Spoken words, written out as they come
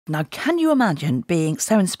Now, can you imagine being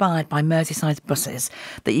so inspired by Merseyside's buses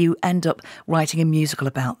that you end up writing a musical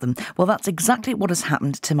about them? Well, that's exactly what has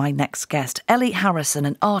happened to my next guest. Ellie Harrison,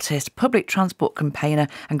 an artist, public transport campaigner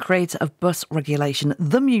and creator of Bus Regulation,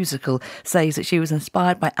 the musical, says that she was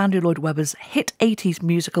inspired by Andrew Lloyd Webber's hit 80s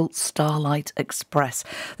musical Starlight Express.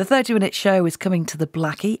 The 30-minute show is coming to the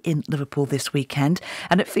Blackie in Liverpool this weekend,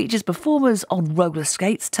 and it features performers on roller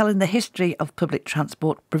skates telling the history of public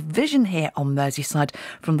transport provision here on Merseyside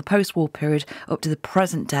from the post-war period up to the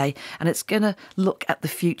present day, and it's going to look at the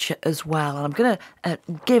future as well. And I'm going to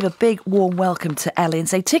give a big warm welcome to Ellie and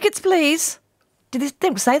say, tickets please. They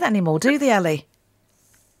don't say that anymore, do they, Ellie?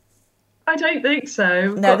 I don't think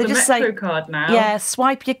so. No, they the just Metro say, card now. Yeah,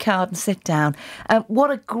 swipe your card and sit down.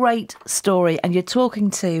 What a great story. And you're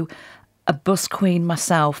talking to a bus queen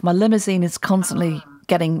myself. My limousine is constantly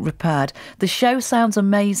getting repaired. The show sounds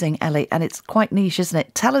amazing, Ellie, and it's quite niche, isn't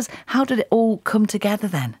it? Tell us, how did it all come together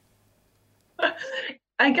then?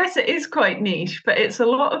 I guess it is quite niche, but it's a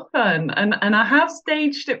lot of fun. And I have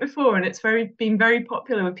staged it before, and it's been very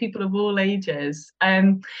popular with people of all ages.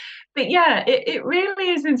 But yeah, it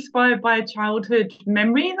really is inspired by a childhood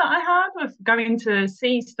memory that I have of going to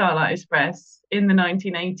see Starlight Express in the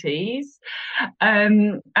 1980s.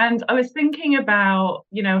 And I was thinking about,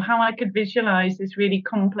 how I could visualize this really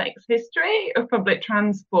complex history of public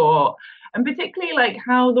transport, and particularly like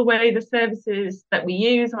how the way the services that we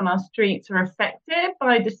use on our streets are affected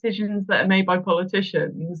by decisions that are made by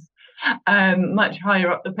politicians much higher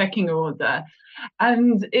up the pecking order.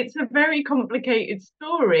 And it's a very complicated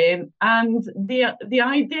story. And the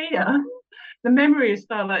idea, the memory of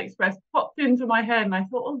Starlight Express popped into my head, and I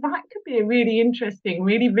thought, that could be a really interesting,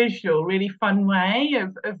 really visual, really fun way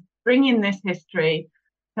of bringing this history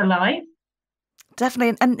to life.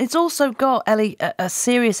 Definitely. And it's also got, Ellie, a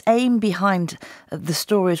serious aim behind the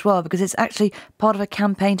story as well, because it's actually part of a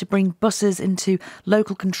campaign to bring buses into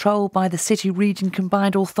local control by the City Region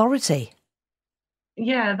Combined Authority.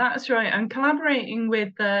 Yeah, that's right. I'm collaborating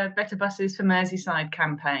with the Better Buses for Merseyside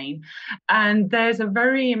campaign. And there's a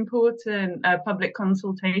very important public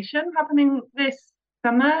consultation happening this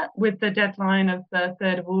summer with the deadline of the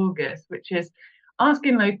 3rd of August, which is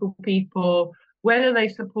asking local people whether they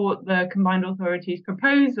support the Combined Authority's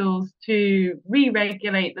proposals to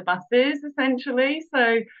re-regulate the buses, essentially.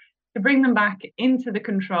 So to bring them back into the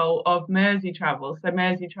control of Mersey Travel. So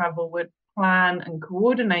Mersey Travel would plan and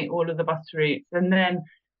coordinate all of the bus routes, and then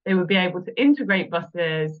they would be able to integrate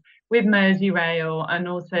buses with Merseyrail and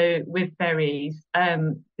also with ferries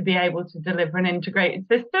to be able to deliver an integrated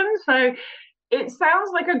system. So it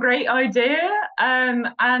sounds like a great idea, and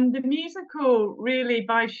the musical, really,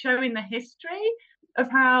 by showing the history of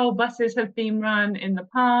how buses have been run in the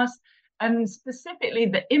past, and specifically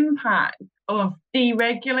the impact of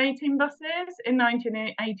deregulating buses in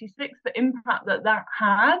 1986, the impact that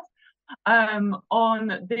had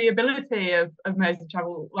on the ability of Mersey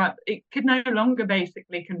Travel. Like, it could no longer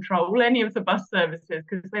basically control any of the bus services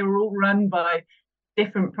because they were all run by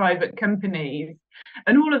different private companies.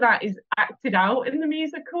 And all of that is acted out in the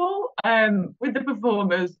musical with the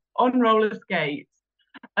performers on roller skates.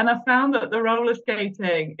 And I found that the roller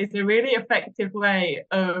skating is a really effective way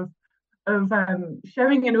of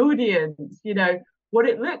showing an audience, what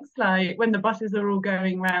it looks like when the buses are all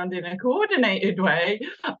going around in a coordinated way,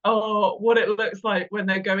 or what it looks like when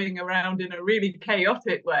they're going around in a really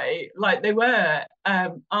chaotic way, like they were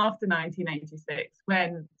after 1986,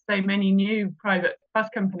 when so many new private bus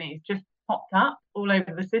companies just popped up all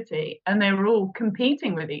over the city, and they were all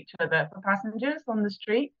competing with each other for passengers on the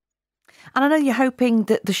street. And I know you're hoping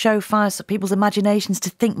that the show fires people's imaginations to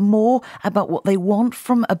think more about what they want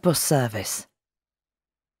from a bus service.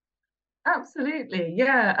 Absolutely,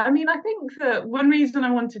 yeah. I mean, I think that one reason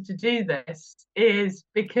I wanted to do this is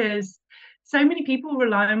because so many people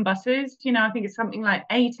rely on buses. I think it's something like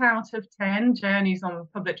 8 out of 10 journeys on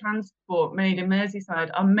public transport made in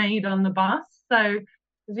Merseyside are made on the bus. So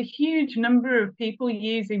there's a huge number of people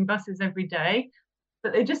using buses every day,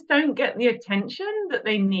 but they just don't get the attention that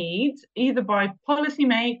they need, either by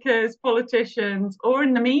policymakers, politicians, or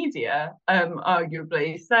in the media,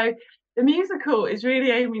 arguably. So the musical is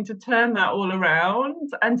really aiming to turn that all around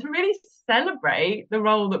and to really celebrate the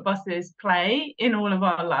role that buses play in all of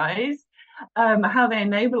our lives, how they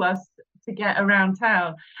enable us to get around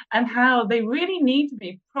town, and how they really need to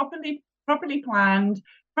be properly planned,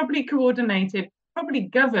 properly coordinated, properly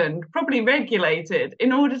governed, properly regulated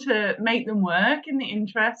in order to make them work in the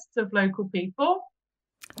interests of local people.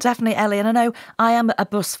 Definitely, Ellie. And I know I am a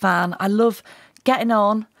bus fan. I love getting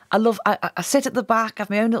on I sit at the back, have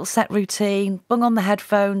my own little set routine, bung on the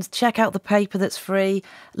headphones, check out the paper that's free,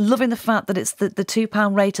 loving the fact that it's the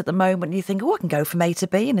 £2 rate at the moment. And you think, oh, I can go from A to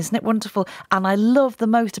B, and isn't it wonderful? And I love the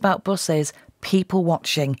most about buses, people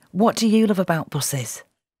watching. What do you love about buses?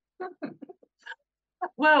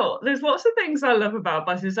 Well, there's lots of things I love about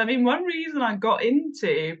buses. I mean, one reason I got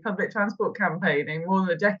into public transport campaigning more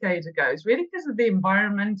than a decade ago is really because of the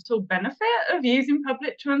environmental benefit of using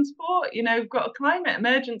public transport. You know, we've got a climate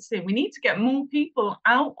emergency. We need to get more people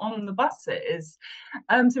out on the buses.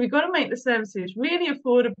 So we've got to make the services really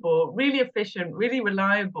affordable, really efficient, really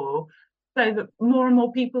reliable, so that more and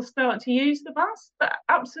more people start to use the bus. But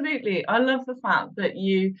absolutely, I love the fact that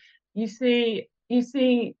you see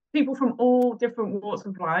people from all different walks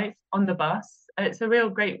of life on the bus. It's a real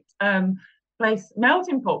great place,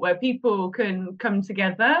 melting pot where people can come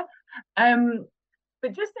together.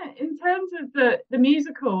 But just in terms of the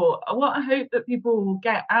musical, what I hope that people will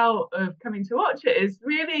get out of coming to watch it is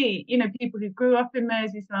really, people who grew up in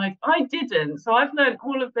Merseyside. I didn't, so I've learned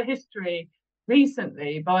all of the history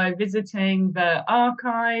recently by visiting the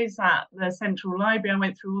archives at the Central Library. I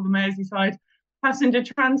went through all the Merseyside Passenger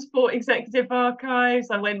Transport Executive Archives.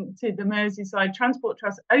 I went to the Merseyside Transport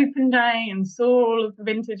Trust Open Day and saw all of the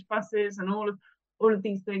vintage buses and all of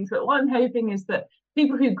these things. But what I'm hoping is that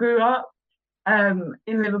people who grew up in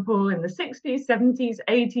Liverpool in the 60s, 70s,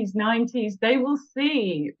 80s, 90s, they will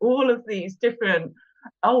see all of these different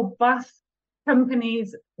old bus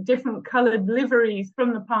companies, different coloured liveries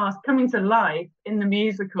from the past coming to life in the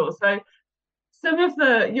musical. So some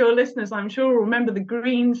of your listeners, I'm sure, will remember the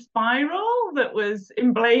green spiral that was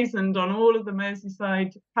emblazoned on all of the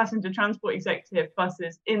Merseyside Passenger Transport Executive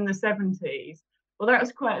buses in the 70s. Well, that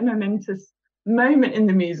was quite a momentous moment in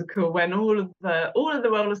the musical when all of the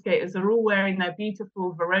roller skaters are all wearing their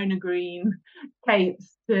beautiful Verona green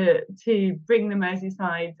capes to bring the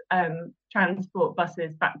Merseyside transport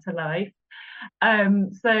buses back to life.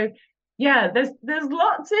 So yeah, there's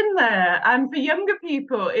lots in there, and for younger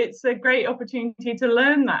people, it's a great opportunity to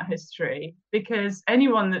learn that history, because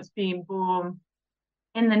anyone that's been born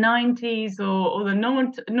in the 90s or the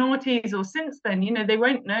noughties or since then, they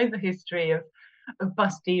won't know the history of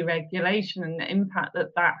bus deregulation and the impact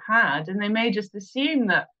that had, and they may just assume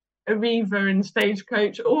that Arriva and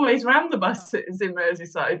Stagecoach always ran the buses in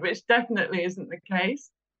Merseyside, which definitely isn't the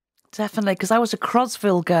case. Definitely, because I was a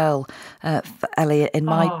Crosville girl, for Ellie, in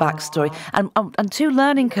my backstory. And two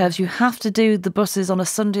learning curves. You have to do the buses on a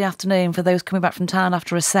Sunday afternoon for those coming back from town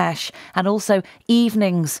after a sesh, and also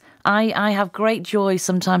evenings. I have great joy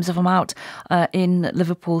sometimes if I'm out in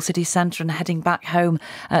Liverpool city centre and heading back home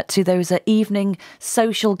to those evening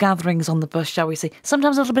social gatherings on the bus, shall we say.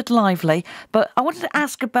 Sometimes a little bit lively, but I wanted to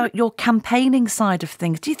ask about your campaigning side of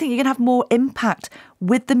things. Do you think you're going to have more impact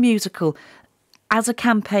with the musical as a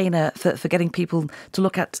campaigner for getting people to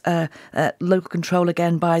look at local control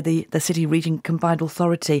again by the city region combined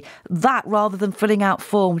authority, that rather than filling out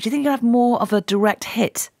forms? Do you think you'll have more of a direct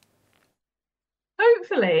hit?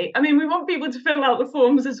 Hopefully. I mean, we want people to fill out the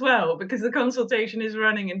forms as well, because the consultation is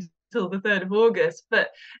running until the 3rd of August. But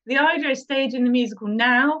the idea of staging the musical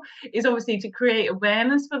now is obviously to create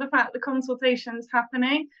awareness for the fact the consultation's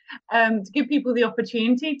happening, to give people the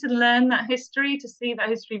opportunity to learn that history, to see that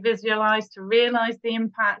history visualised, to realise the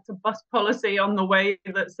impact of bus policy on the way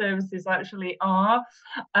that services actually are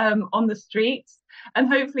on the streets, and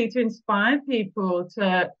hopefully to inspire people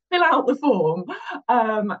to fill out the form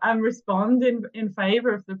and respond in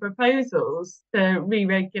favour of the proposals to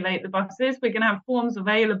re-regulate the buses. We're going to have forms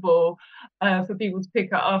available for people to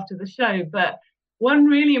pick up after the show. But one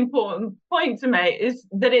really important point to make is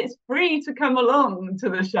that it's free to come along to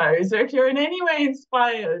the show. So if you're in any way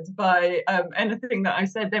inspired by anything that I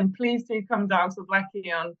said, then please do come down to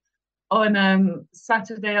Blackie on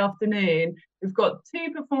Saturday afternoon. We've got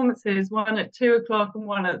 2 performances, one at 2:00 and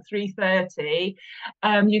one at 3:30.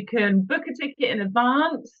 You can book a ticket in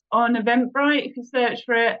advance on Eventbrite if you search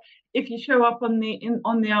for it. If you show up on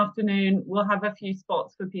the afternoon, we'll have a few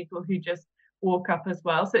spots for people who just walk up as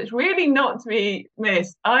well. So it's really not to be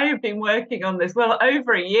missed. I have been working on this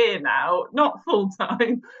over a year now, not full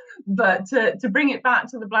time, but to bring it back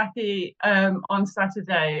to the Blackie on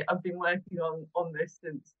Saturday, I've been working on this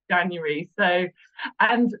since January. So,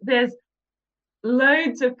 and there's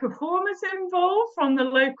loads of performers involved from the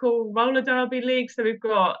local roller derby league. So we've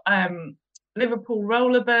got Liverpool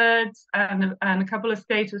Rollerbirds and a couple of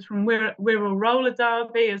skaters from Wirral Roller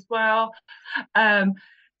Derby as well.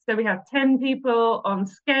 So we have 10 people on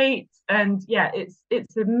skates, and yeah,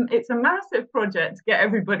 it's a massive project to get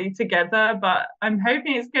everybody together, but I'm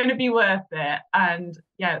hoping it's going to be worth it. And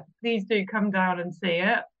yeah, please do come down and see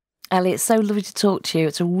it. Ellie, it's so lovely to talk to you.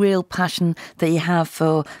 It's a real passion that you have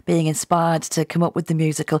for being inspired to come up with the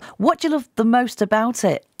musical. What do you love the most about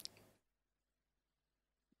it?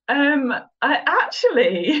 I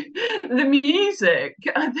actually, the music,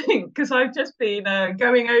 I think, because I've just been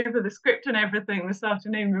going over the script and everything this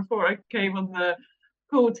afternoon before I came on the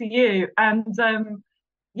call to you. And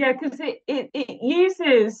yeah, because it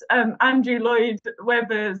uses Andrew Lloyd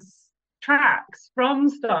Webber's tracks from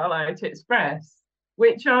Starlight Express,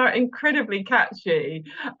 which are incredibly catchy.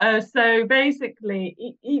 So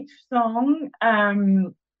basically, each song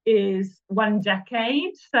is one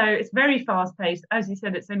decade. So it's very fast paced. As you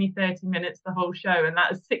said, it's only 30 minutes the whole show, and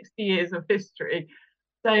that is 60 years of history.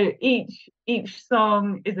 So each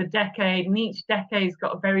song is a decade, and each decade's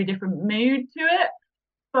got a very different mood to it.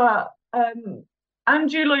 But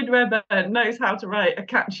Andrew Lloyd Webber knows how to write a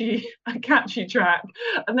catchy track,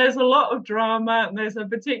 and there's a lot of drama. And there's a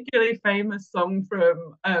particularly famous song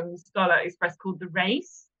from Starlight Express called "The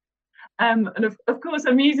Race." And of course,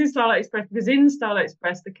 I'm using Starlight Express because in Starlight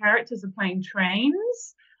Express, the characters are playing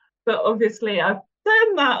trains. But obviously, I've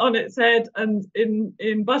turned that on its head. And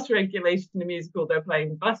in Bus Regulation, the musical, they're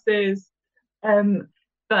playing buses.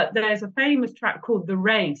 But there's a famous track called "The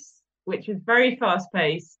Race," which is very fast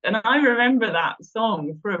paced. And I remember that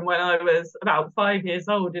song from when I was about 5 years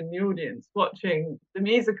old in the audience watching the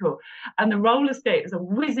musical. And the roller skaters are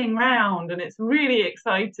whizzing round and it's really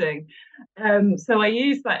exciting. So I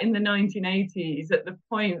used that in the 1980s at the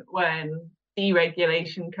point when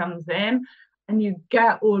deregulation comes in. And you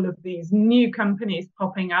get all of these new companies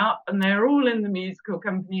popping up, and they're all in the musical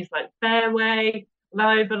companies like Fairway,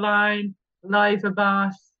 Liverline,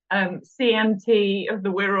 Liverbus, CMT of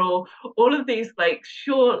the Wirral, all of these like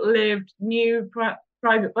short-lived new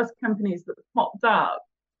private bus companies that popped up.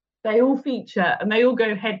 They all feature and they all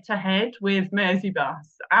go head to head with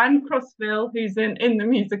Merseybus and Crossville, who's in the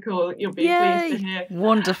musical. You'll be pleased to hear.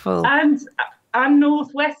 Wonderful. And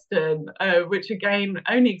Northwestern, which again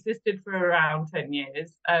only existed for around 10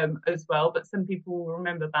 years as well. But some people will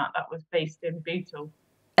remember that was based in Bootle.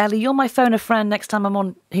 Ellie, you're my phone a friend next time I'm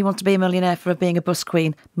on He Wants to Be a Millionaire for being a bus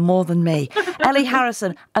queen, more than me. Ellie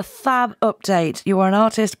Harrison, a fab update. You are an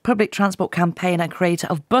artist, public transport campaigner, and creator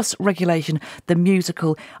of Bus Regulation, the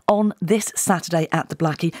musical, on this Saturday at the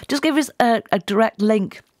Blackie. Just give us a direct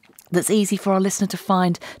link that's easy for our listener to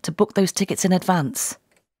find to book those tickets in advance.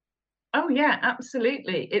 Oh, yeah,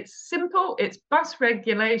 absolutely. It's simple. It's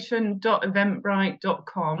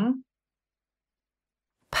busregulation.eventbrite.com.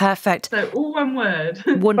 Perfect. So all one word.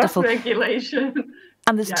 Wonderful. Bus regulation.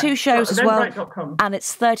 And there's two shows as well. And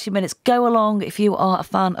it's 30 minutes. Go along if you are a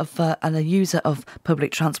fan of and a user of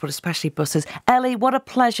public transport, especially buses. Ellie, what a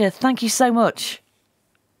pleasure. Thank you so much.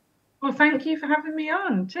 Well, thank you for having me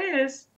on. Cheers.